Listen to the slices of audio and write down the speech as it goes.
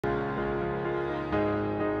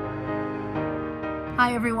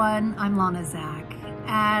Hi everyone, I'm Lana.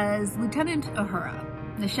 As Lieutenant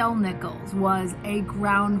Uhura, Nichelle Nichols was a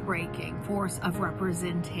groundbreaking force of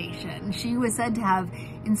representation. She was said to have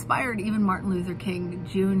inspired even Martin Luther King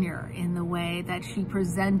Jr. in the way that she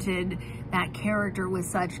presented that character with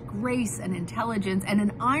such grace and intelligence and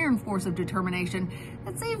an iron force of determination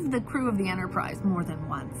that saved the crew of the Enterprise more than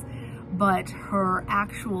once. But her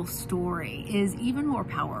actual story is even more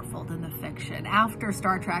powerful than the fiction. After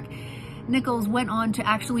Star Trek, Nichols went on to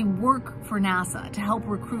actually work for NASA to help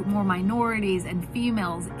recruit more minorities and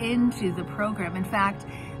females into the program. In fact,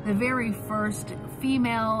 the very first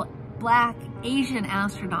female Black Asian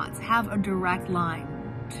astronauts have a direct line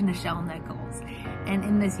to Nichelle Nichols. And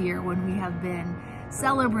in this year, when we have been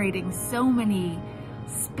celebrating so many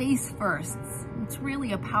space firsts, it's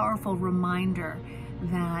really a powerful reminder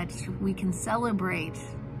that we can celebrate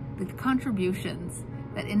the contributions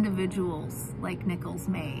that individuals like Nichols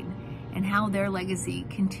made and how their legacy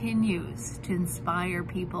continues to inspire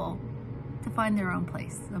people to find their own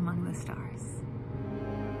place among the stars.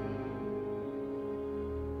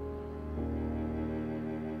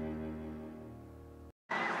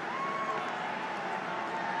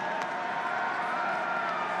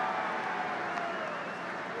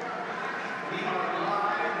 We are